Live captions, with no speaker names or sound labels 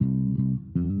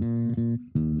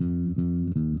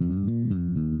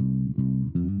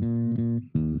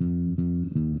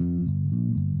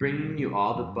bringing you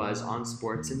all the buzz on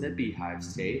sports in the Beehive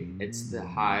State. It's the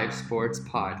Hive Sports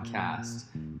Podcast.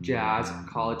 Jazz,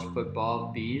 college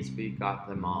football, bees, we got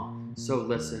them all. So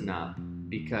listen up,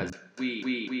 because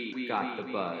we got the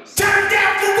buzz. Turn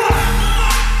down for what?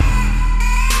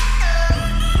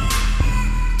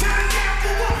 Turn down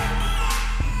for what?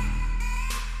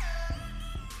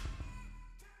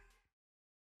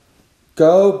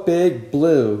 Go Big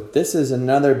Blue. This is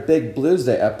another Big Blues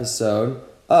Day episode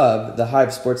of the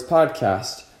Hive Sports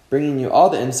Podcast, bringing you all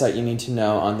the insight you need to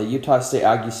know on the Utah State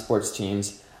Aggie sports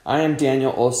teams. I am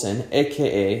Daniel Olson,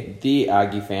 aka the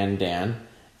Aggie Fan Dan,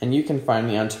 and you can find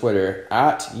me on Twitter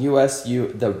at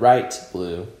USU The Right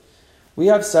Blue. We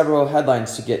have several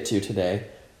headlines to get to today.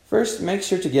 First, make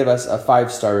sure to give us a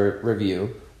 5-star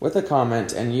review with a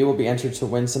comment, and you will be entered to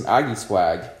win some Aggie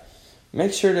swag.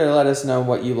 Make sure to let us know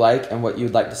what you like and what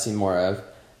you'd like to see more of.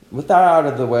 With that out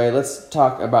of the way, let's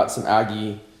talk about some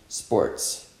Aggie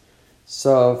sports.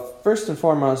 So, first and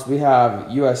foremost, we have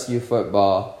USU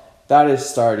football. That is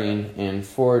starting in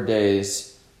 4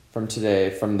 days from today,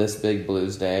 from this Big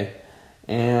Blues Day.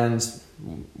 And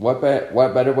what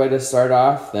better way to start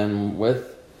off than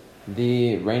with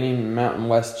the reigning Mountain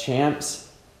West champs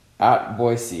at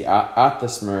Boise, at the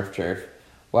Smurf Turf.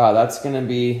 Wow, that's going to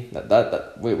be,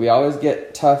 we always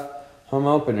get tough home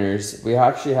openers. We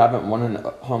actually haven't won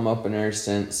a home opener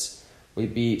since we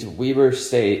beat Weber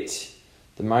State,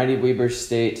 the mighty Weber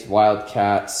State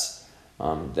Wildcats.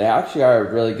 They actually are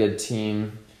a really good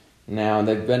team now.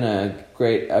 They've been a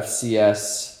great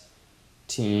FCS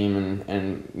team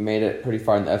and made it pretty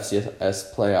far in the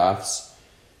FCS playoffs.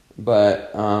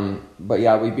 But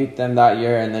yeah, we beat them that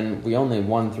year, and then we only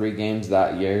won 3 games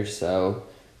that year, so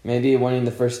maybe winning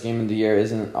the first game of the year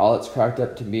isn't all it's cracked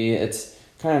up to be. It's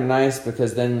kind of nice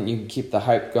because then you can keep the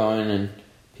hype going and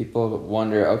people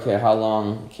wonder, okay, how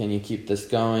long can you keep this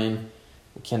going?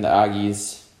 Can the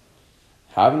Aggies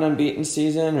have an unbeaten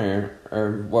season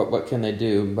or what can they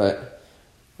do? But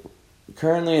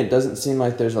currently it doesn't seem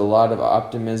like there's a lot of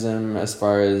optimism as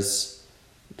far as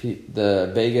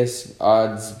the Vegas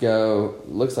odds go.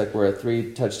 Looks like we're a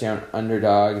 3-touchdown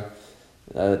underdog.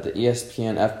 The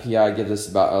ESPN FPI gives us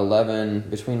about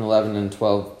between 11 and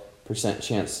 12%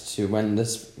 chance to win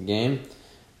this game.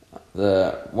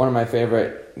 One of my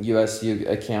favorite USU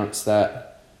accounts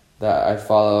that I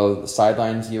follow,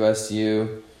 Sidelines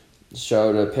USU,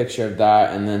 showed a picture of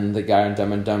that, and then the guy on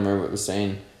Dumb and Dumber was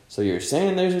saying, "So you're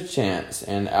saying there's a chance?"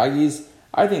 And Aggies,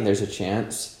 I think there's a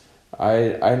chance.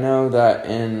 I know that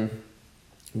in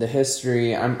the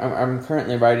history, I'm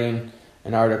currently writing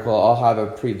an article. I'll have a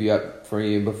preview up for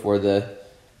you before the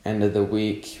end of the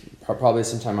week, probably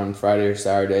sometime on Friday or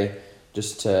Saturday,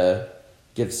 just to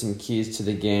give some keys to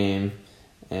the game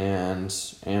and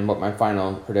what my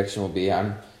final prediction will be.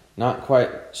 I'm not quite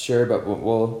sure, but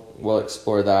we'll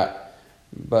explore that.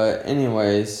 But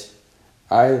anyways,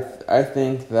 I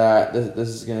think that this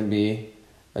is going to be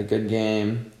a good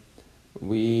game.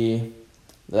 The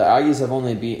Aggies have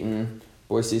only beaten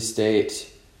Boise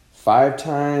State 5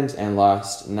 times and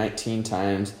lost 19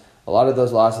 times. A lot of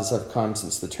those losses have come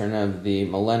since the turn of the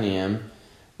millennium.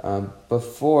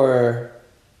 Before,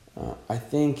 I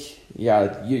think,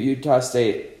 Utah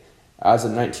State, as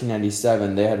of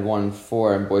 1997, they had won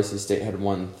 4 and Boise State had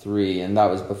won 3. And that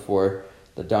was before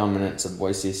the dominance of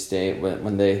Boise State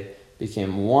when they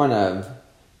became one of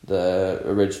the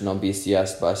original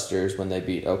BCS busters when they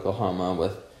beat Oklahoma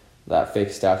with that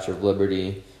fake Statue of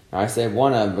Liberty. Now, I say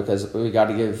one of because we got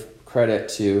to give credit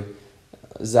to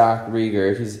Zach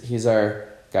Rieger. He's our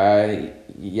guy.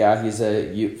 Yeah, he's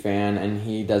a Ute fan, and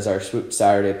he does our Swoop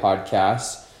Saturday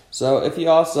podcast. So if you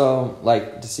also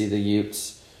like to see the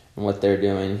Utes and what they're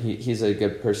doing, he's a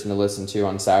good person to listen to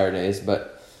on Saturdays.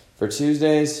 But for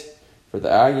Tuesdays, for the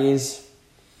Aggies,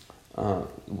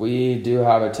 we do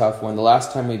have a tough one. The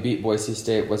last time we beat Boise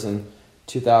State was in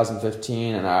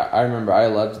 2015, and I remember I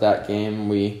loved that game.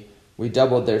 We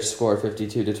doubled their score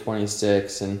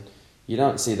 52-26, and you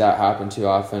don't see that happen too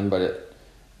often, but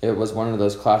it was one of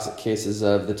those classic cases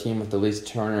of the team with the least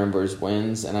turnovers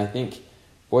wins, and I think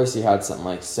Boise had something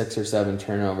like 6 or 7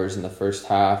 turnovers in the first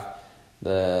half.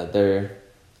 Their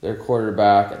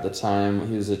quarterback at the time,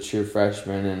 he was a true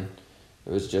freshman, and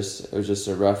it was just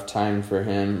a rough time for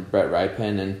him, Brett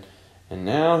Ripon, and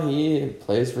now he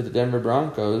plays for the Denver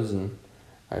Broncos, and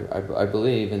I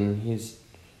believe, and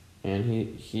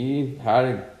he had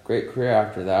a great career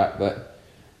after that. But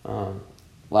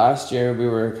last year we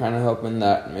were kind of hoping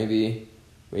that maybe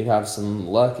we'd have some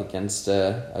luck against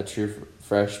a true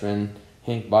freshman,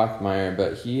 Hank Bachmeier,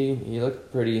 but he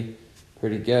looked pretty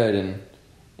good,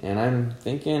 and I'm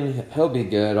thinking he'll be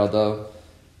good, although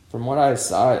from what I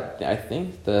saw, I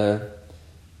think the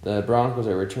Broncos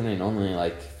are returning only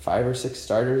like 5 or 6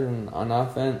 starters on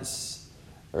offense,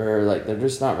 or like they're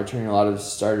just not returning a lot of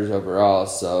starters overall.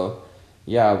 So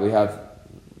yeah, we have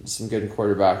some good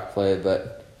quarterback play,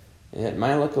 but it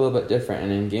might look a little bit different.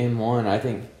 And in game 1, I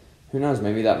think, who knows,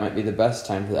 maybe that might be the best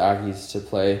time for the Aggies to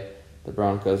play the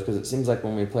Broncos, because it seems like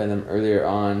when we play them earlier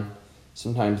on,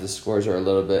 sometimes the scores are a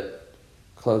little bit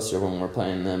closer when we're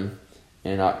playing them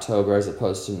in October as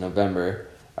opposed to November.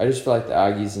 I just feel like the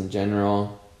Aggies in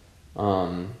general,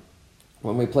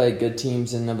 when we play good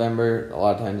teams in November, a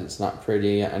lot of times it's not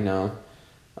pretty. I know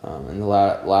in the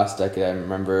last decade, I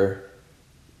remember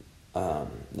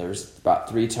there was about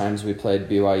 3 times we played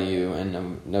BYU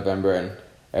in November, and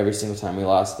every single time we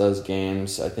lost those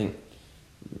games. I think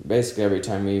basically every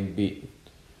time we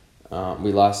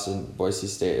lost in Boise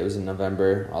State, it was in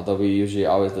November, although we usually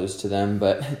always lose to them.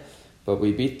 But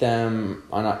we beat them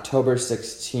on October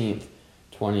 16th,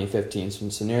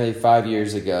 2015, so nearly 5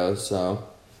 years ago. So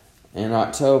in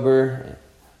October,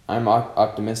 I'm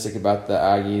optimistic about the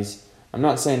Aggies. I'm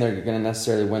not saying they're going to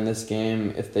necessarily win this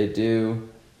game. If they do,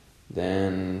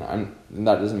 then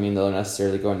that doesn't mean they'll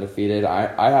necessarily go undefeated.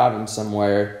 I have them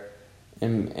somewhere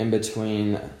in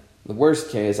between. The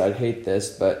worst case, I'd hate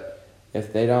this, but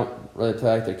if they don't really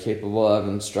play like they're capable of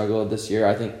and struggle this year,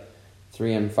 I think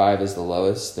 3-5 is the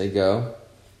lowest they go.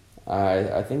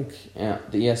 I think the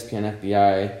ESPN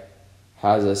FBI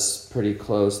has us pretty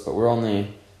close, but we're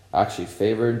only actually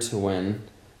favored to win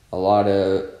a lot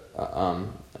of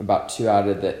about 2 out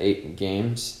of the 8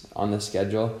 games on the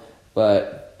schedule,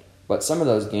 but some of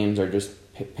those games are just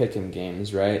pick'em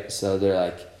games, right? So they're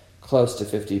like close to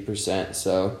 50%.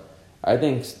 So I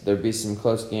think there'll be some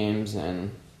close games,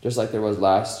 and just like there was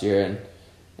last year,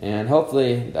 and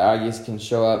hopefully the Aggies can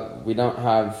show up. We don't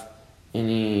have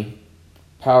any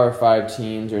Power 5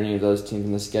 teams or any of those teams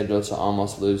in the schedule to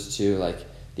almost lose to. Like,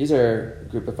 these are a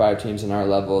group of 5 teams in our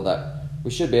level that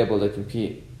we should be able to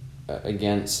compete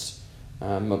against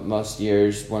most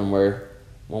years when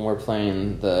we're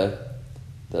playing the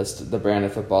brand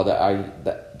of football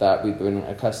that we've been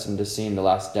accustomed to seeing the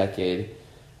last decade.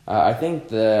 I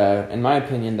think in my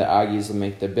opinion, the Aggies will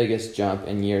make the biggest jump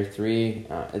in year 3.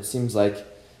 It seems like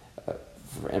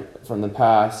from the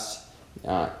past,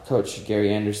 Coach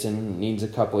Gary Anderson needs a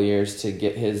couple years to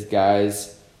get his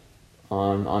guys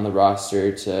on the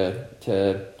roster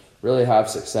to really have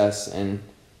success in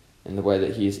the way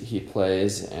that he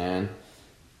plays, and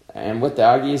with the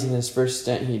Aggies in his first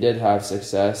stint, he did have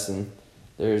success, and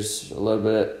there's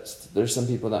some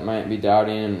people that might be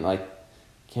doubting him, like,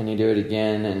 can he do it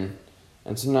again?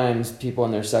 And sometimes people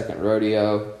in their second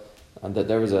rodeo, that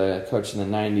there was a coach in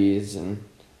the 90s and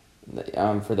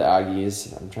for the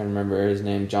Aggies, I'm trying to remember his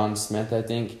name, John Smith, I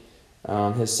think.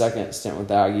 His second stint with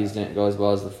the Aggies didn't go as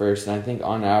well as the first, and I think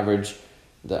on average,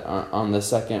 on the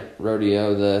second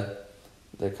rodeo,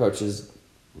 the coaches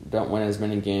don't win as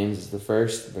many games as the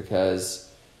first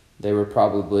because they were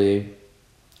probably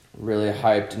really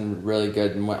hyped and really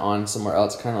good and went on somewhere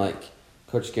else, kind of like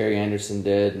Coach Gary Anderson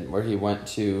did, where he went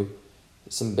to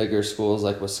some bigger schools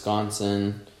like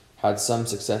Wisconsin, had some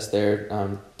success there.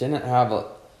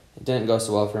 It didn't go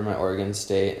so well for him at Oregon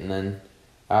State, and then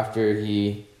after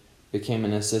he became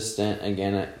an assistant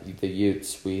again at the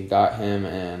Utes, we got him,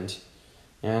 and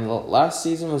last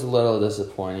season was a little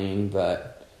disappointing,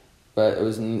 but it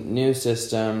was a new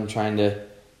system, trying to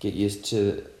get used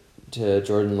to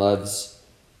Jordan Love's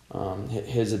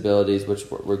his abilities,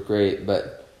 which were great,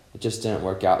 but it just didn't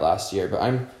work out last year. But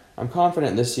I'm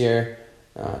confident this year.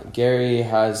 Gary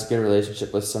has a good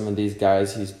relationship with some of these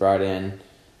guys he's brought in,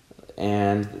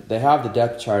 and they have the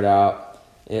depth chart out.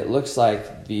 It looks like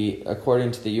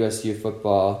according to the USU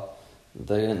football,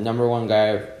 the number 1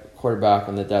 guy quarterback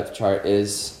on the depth chart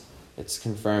it's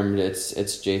confirmed.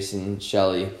 It's Jason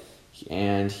Shelley,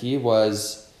 and he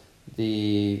was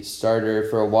the starter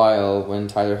for a while when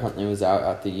Tyler Huntley was out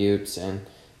at the Utes, and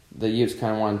the Utes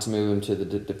kind of wanted to move him to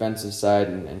the defensive side,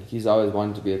 and he's always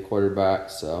wanted to be a quarterback,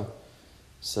 so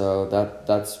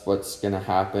that's what's going to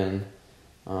happen.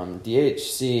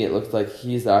 DHC, it looks like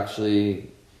he's actually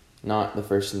not the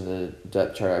first in the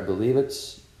depth chart. I believe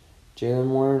it's Jalen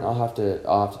Warren. I'll have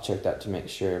to check that to make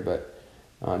sure, but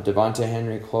Devontae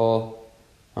Henry Cole,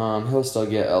 he'll still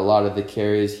get a lot of the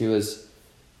carries. He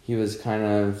was kind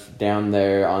of down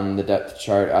there on the depth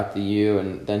chart at the U,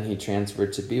 and then he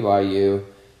transferred to BYU,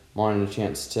 wanted a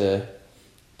chance to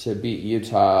beat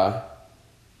Utah,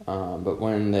 but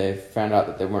when they found out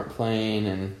that they weren't playing,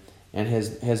 and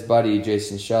his buddy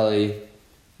Jason Shelley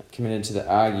committed to the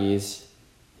Aggies,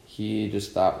 he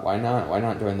just thought, why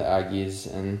not join the Aggies?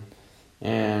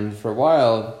 And for a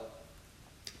while,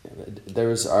 there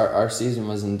was our season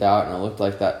was in doubt, and it looked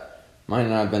like that might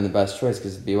not have been the best choice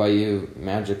because BYU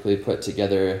magically put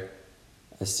together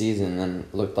a season and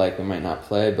looked like we might not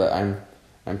play. But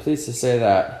I'm pleased to say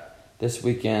that this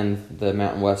weekend the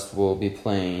Mountain West will be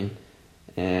playing,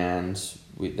 and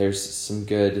there's some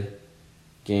good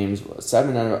games.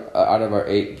 7 out of our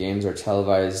 8 games are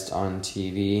televised on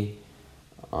TV.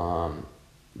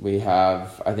 We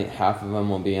have, I think half of them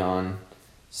will be on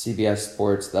CBS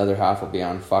Sports, the other half will be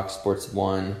on Fox Sports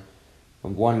 1.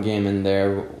 One game in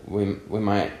there, we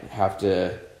might have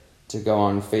to go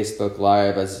on Facebook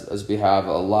Live as we have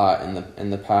a lot in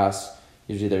the past.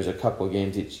 Usually there's a couple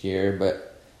games each year,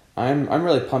 but I'm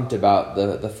really pumped about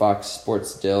the Fox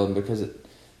Sports deal because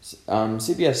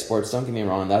CBS Sports, don't get me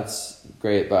wrong, that's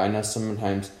great, but I know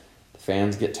sometimes the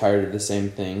fans get tired of the same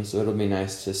thing, so it'll be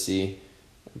nice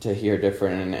to hear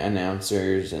different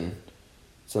announcers, and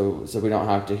so we don't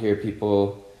have to hear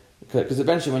people, because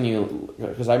eventually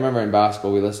because I remember in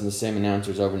basketball we listened to the same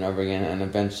announcers over and over again, and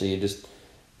eventually you just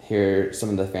hear some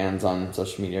of the fans on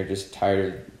social media are just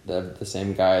tired of the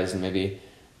same guys and maybe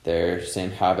their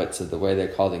same habits of the way they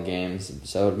call the games,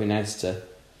 so it'd be nice to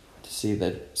see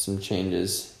some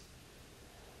changes.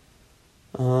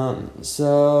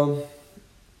 So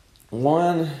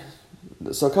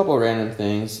a couple of random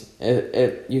things.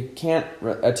 If you can't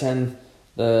attend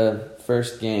the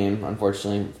first game,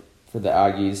 unfortunately, for the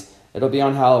Aggies, it'll be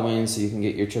on Halloween, so you can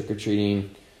get your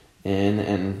trick-or-treating in,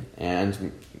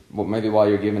 and maybe while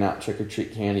you're giving out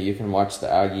trick-or-treat candy, you can watch the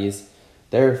Aggies.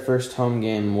 Their first home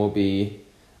game will be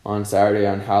on Saturday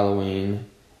on Halloween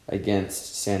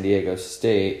against San Diego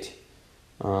State.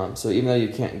 So even though you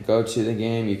can't go to the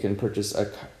game, you can purchase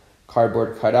a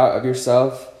cardboard cutout of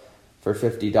yourself for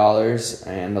 $50,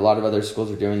 and a lot of other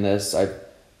schools are doing this. I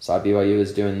saw BYU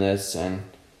is doing this, and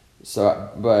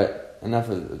so. But enough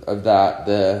of that.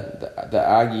 The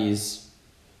Aggies,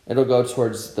 it'll go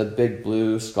towards the Big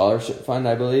Blue Scholarship Fund,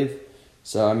 I believe.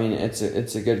 So I mean, it's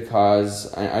a good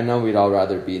cause. I know we'd all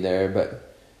rather be there,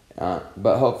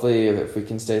 but hopefully if we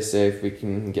can stay safe, we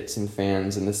can get some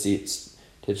fans in the seats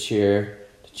to cheer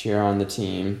on the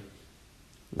team.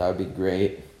 That would be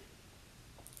great.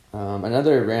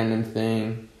 Another random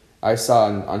thing I saw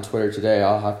on Twitter today,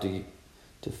 I'll have to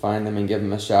find them and give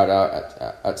them a shout out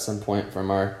at some point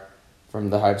from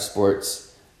the Hive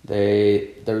Sports.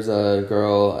 There was a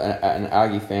girl, an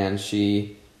Aggie fan.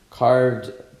 She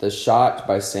carved the shot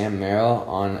by Sam Merrill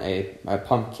on a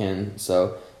pumpkin,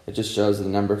 so it just shows the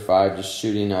number 5 just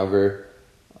shooting over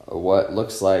what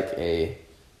looks like a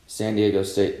San Diego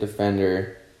State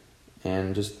defender,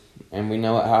 and we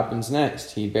know what happens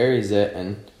next. He buries it,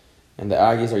 and the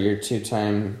Aggies are your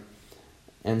 2-time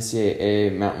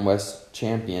NCAA Mountain West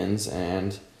champions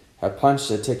and have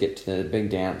punched a ticket to the big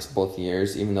dance both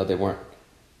years, even though they weren't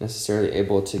necessarily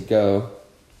able to go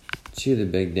to the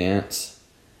big dance.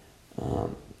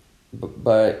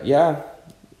 But yeah,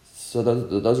 so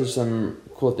those are some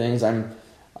cool things.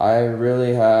 I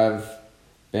really have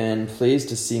been pleased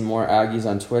to see more Aggies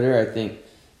on Twitter. I think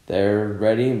they're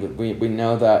ready. We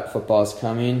know that football is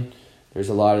coming. There's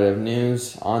a lot of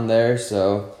news on there,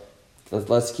 so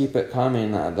let's keep it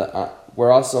coming.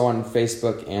 We're also on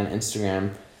Facebook and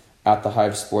Instagram at the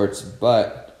Hive Sports,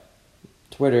 but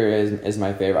Twitter is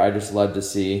my favorite. I just love to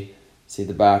see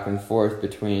the back and forth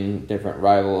between different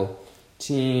rival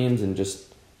teams, and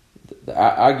just the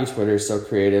Aggie Twitter is so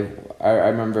creative. I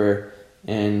remember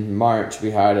in March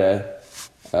we had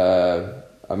a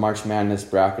March Madness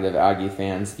bracket of Aggie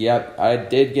fans. Yep, I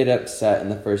did get upset in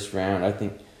the first round. I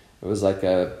think it was like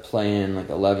a play-in, like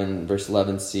 11 versus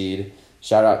 11 seed.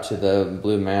 Shout out to the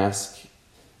Blue Mask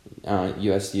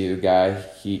USU guy.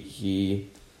 He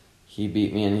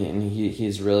beat me, and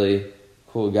he's a really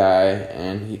cool guy,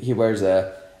 and he wears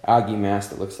a Aggie mask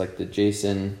that looks like the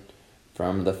Jason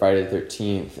from the Friday the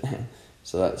 13th.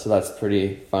 so that's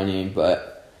pretty funny,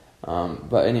 but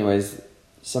anyways,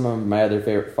 some of my other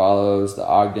favorite follows, the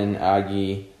Ogden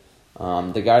Aggie,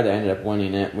 the guy that ended up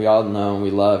winning it, we all know and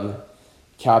we love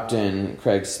Captain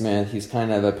Craig Smith. He's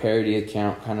kind of a parody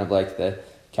account, kind of like the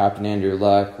Captain Andrew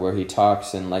Luck, where he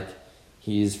talks and like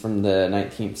he's from the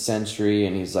 19th century,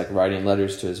 and he's like writing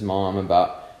letters to his mom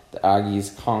about the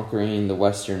Aggies conquering the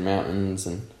Western Mountains,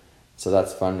 and so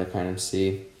that's fun to kind of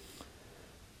see.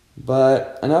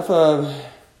 But enough of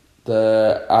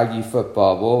the Aggie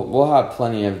football. We'll have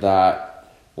plenty of that.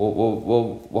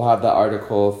 We'll have that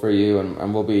article for you,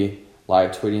 and we'll be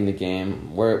live tweeting the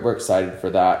game. We're excited for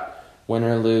that. Win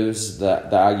or lose, the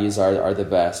Aggies are the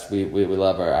best. We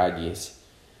love our Aggies.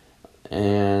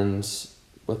 And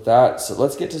with that, so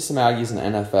let's get to some Aggies in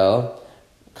the NFL.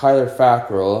 Kyler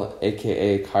Fackrell,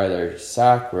 a.k.a. Kyler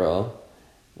Sackrell,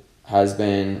 has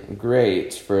been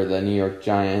great for the New York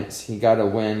Giants. He got a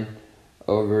win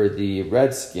over the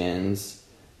Redskins,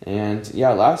 and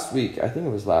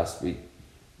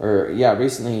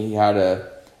recently he had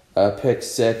a pick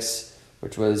six,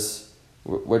 which was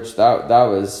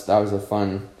a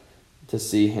fun to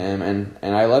see him, and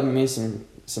I love me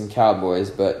some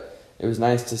Cowboys, but it was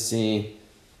nice to see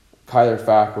Kyler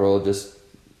Fackrell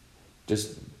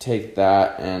just take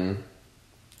that and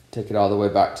take it all the way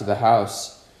back to the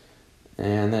house.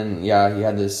 And then, he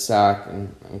had this sack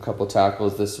and a couple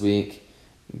tackles this week.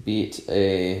 Beat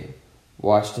a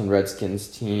Washington Redskins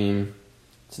team.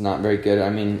 It's not very good. I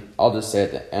mean, I'll just say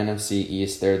it, the NFC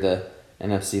East, they're the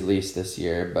NFC least this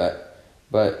year. But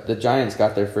the Giants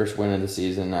got their first win of the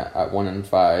season at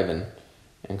 1-5,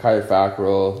 and Kyler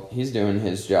Fackrell, he's doing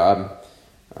his job,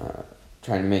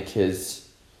 trying to make his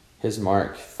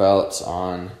mark felt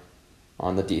on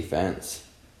the defense.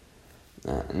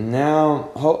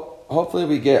 Now, hopefully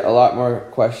we get a lot more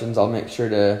questions. I'll make sure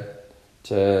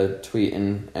to tweet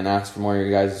and ask for more of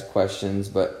your guys' questions.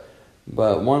 But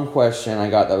one question I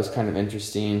got that was kind of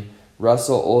interesting.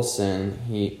 Russell Olson,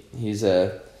 he's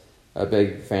a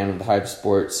big fan of the Hive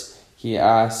Sports. He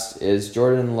asked, is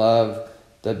Jordan Love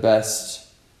the best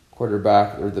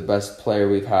quarterback or the best player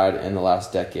we've had in the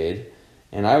last decade?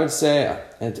 And I would say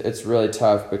it's really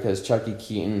tough because Chucky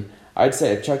Keaton, I'd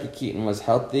say if Chucky Keaton was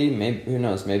healthy, maybe, who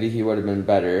knows, maybe he would have been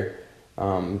better.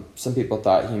 Some people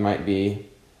thought he might be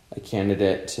a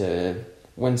candidate to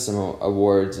win some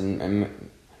awards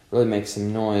and really make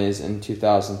some noise in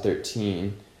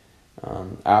 2013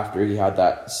 after he had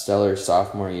that stellar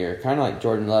sophomore year, kind of like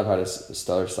Jordan Love had a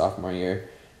stellar sophomore year.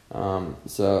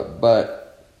 But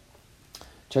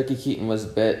Chucky Keaton was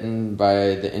bitten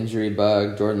by the injury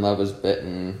bug. Jordan Love was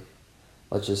bitten,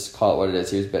 let's just call it what it is.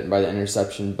 He was bitten by the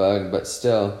interception bug, but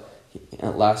still,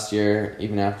 last year,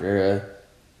 even after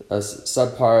a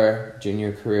subpar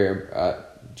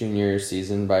junior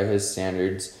season by his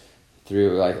standards,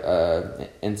 through like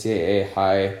NCAA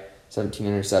high 17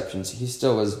 interceptions, he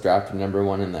still was drafted number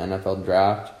 1 in the NFL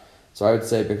draft. So I would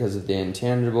say because of the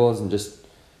intangibles and just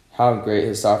how great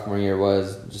his sophomore year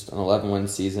was, just an 11-win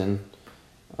season,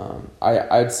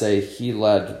 I'd say he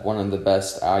led one of the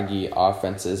best Aggie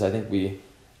offenses. I think we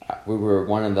were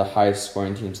one of the highest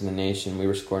scoring teams in the nation. We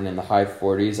were scoring in the high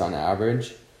 40s on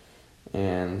average.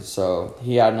 And so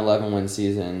he had an 11-win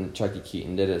season. Chucky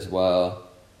Keaton did as well.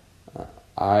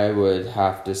 I would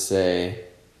have to say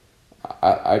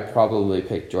I'd probably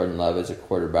pick Jordan Love as a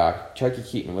quarterback. Chucky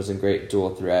Keaton was a great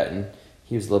dual threat, and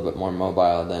he was a little bit more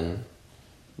mobile than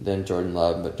Jordan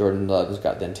Love. But Jordan Love has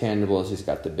got the intangibles. He's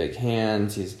got the big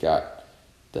hands. He's got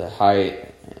the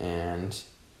height.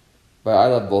 But I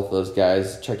love both of those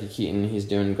guys. Chucky Keaton, he's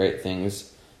doing great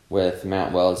things with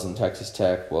Matt Wells and Texas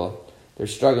Tech. Well, they're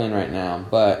struggling right now,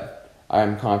 but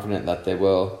I'm confident that they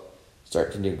will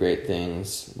start to do great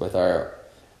things with our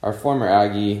former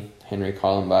Aggie, Henry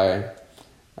Columby.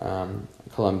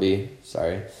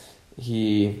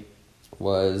 He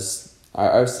was...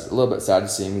 I was a little bit sad to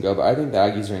see him go, but I think the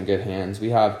Aggies are in good hands. We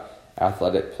have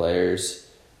athletic players.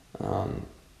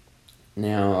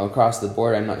 Now, across the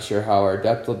board, I'm not sure how our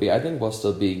depth will be. I think we'll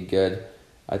still be good.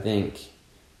 I think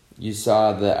you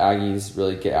saw the Aggies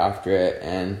really get after it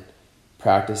and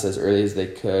practice as early as they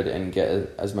could and get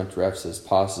as much reps as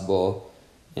possible.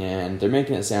 And they're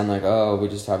making it sound like, we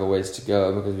just have a ways to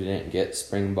go because we didn't get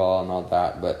spring ball and all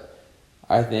that. But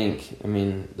I think,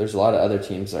 there's a lot of other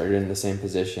teams that are in the same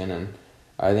position, and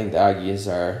I think the Aggies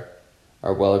are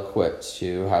well equipped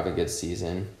to have a good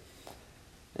season.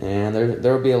 And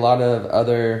there will be a lot of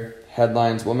other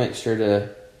headlines. We'll make sure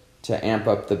to amp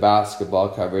up the basketball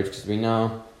coverage because we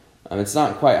know it's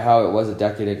not quite how it was a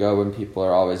decade ago when people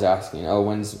are always asking,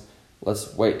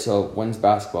 let's wait till when's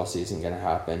basketball season going to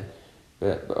happen?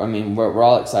 But we're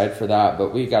all excited for that,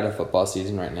 but we got a football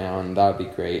season right now, and that would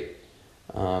be great.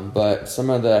 But some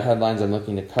of the headlines I'm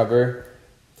looking to cover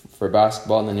for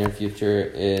basketball in the near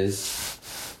future is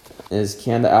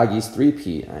can the Aggies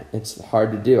three-peat? It's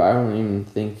hard to do. I don't even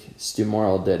think Stu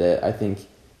Morrill did it. I think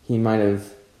he might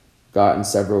have gotten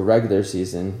several regular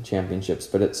season championships,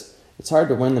 but it's hard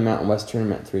to win the Mountain West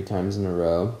tournament 3 times in a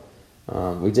row.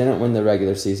 We didn't win the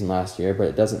regular season last year, but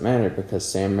it doesn't matter because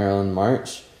Sam Maryland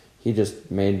March, he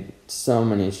just made so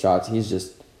many shots. He's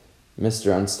just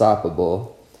Mr.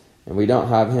 Unstoppable. And we don't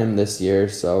have him this year,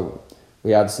 so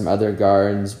we have some other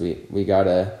guards. We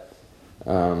gotta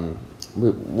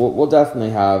we'll definitely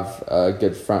have a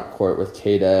good front court with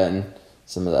Kada and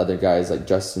some of the other guys like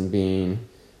Justin Bean.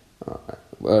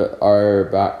 Our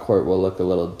back court will look a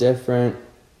little different.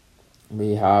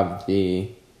 We have the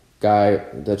guy,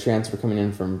 the transfer coming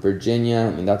in from Virginia. I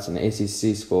mean, that's an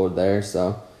ACC school there.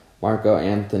 So Marco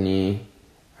Anthony,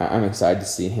 I'm excited to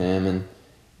see him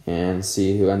and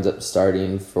see who ends up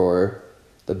starting for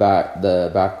the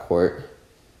backcourt.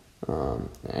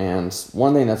 And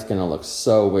one thing that's gonna look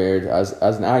so weird as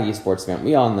an Aggie sports fan,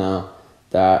 we all know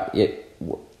that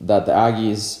the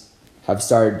Aggies have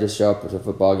started to show up to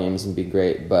football games and be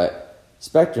great, but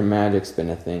Spectrum Magic's been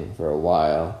a thing for a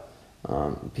while.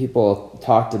 People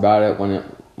talked about it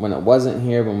when it wasn't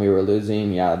here, when we were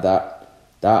losing. Yeah, that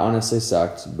honestly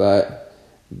sucked, but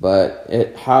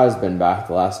it has been back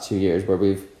the last 2 years where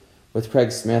with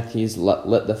Craig Smith, he's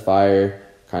lit the fire.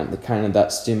 Kind of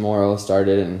that Stu Morrow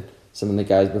started, and some of the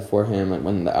guys before him, like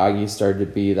when the Aggies started to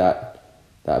be that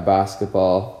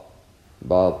basketball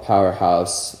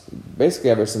powerhouse. Basically,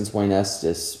 ever since Wayne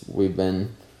Estes, we've been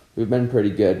pretty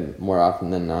good more often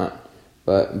than not.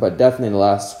 But definitely the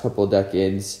last couple of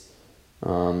decades,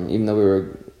 even though we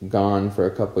were gone for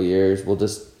a couple of years,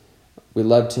 we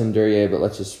love Tim Duryea, but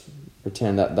let's just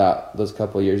pretend that those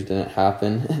couple of years didn't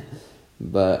happen.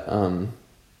 But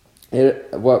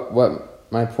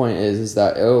what my point is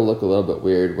that it'll look a little bit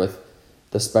weird with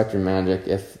the Spectrum Magic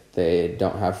if they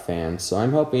don't have fans. So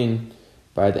I'm hoping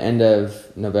by the end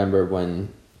of November, when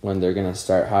they're going to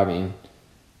start having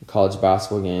college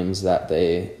basketball games, that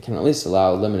they can at least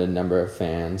allow a limited number of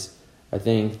fans. I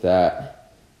think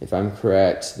that, if I'm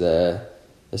correct, the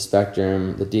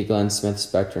Spectrum, the D. Glenn Smith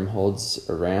Spectrum holds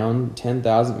around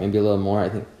 10,000, maybe a little more. I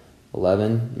think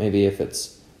 11, maybe if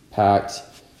it's packed.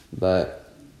 But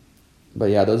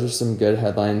yeah, those are some good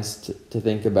headlines to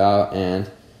think about. And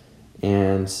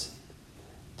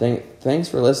thanks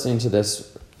for listening to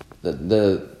this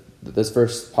this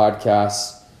first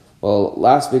podcast. Well,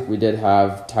 last week we did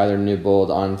have Tyler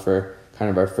Newbold on for kind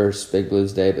of our first Big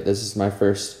Blues Day, but this is my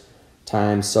first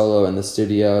time solo in the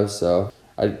studio, so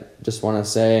I just want to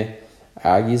say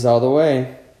Aggies all the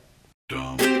way.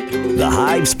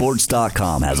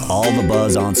 TheHiveSports.com has all the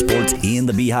buzz on sports in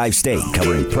the Beehive State,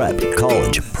 covering prep,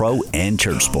 college, pro, and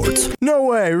church sports. No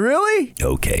way, really?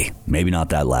 Okay, maybe not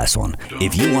that last one.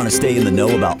 If you want to stay in the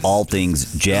know about all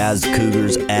things Jazz,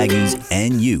 Cougars, Aggies,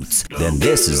 and Utes, then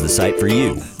this is the site for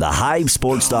you.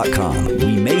 TheHiveSports.com.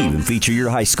 We may even feature your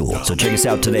high school, so check us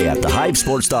out today at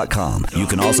TheHiveSports.com. You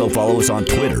can also follow us on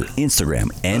Twitter,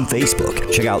 Instagram, and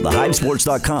Facebook. Check out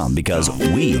TheHiveSports.com because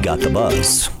we got the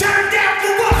buzz.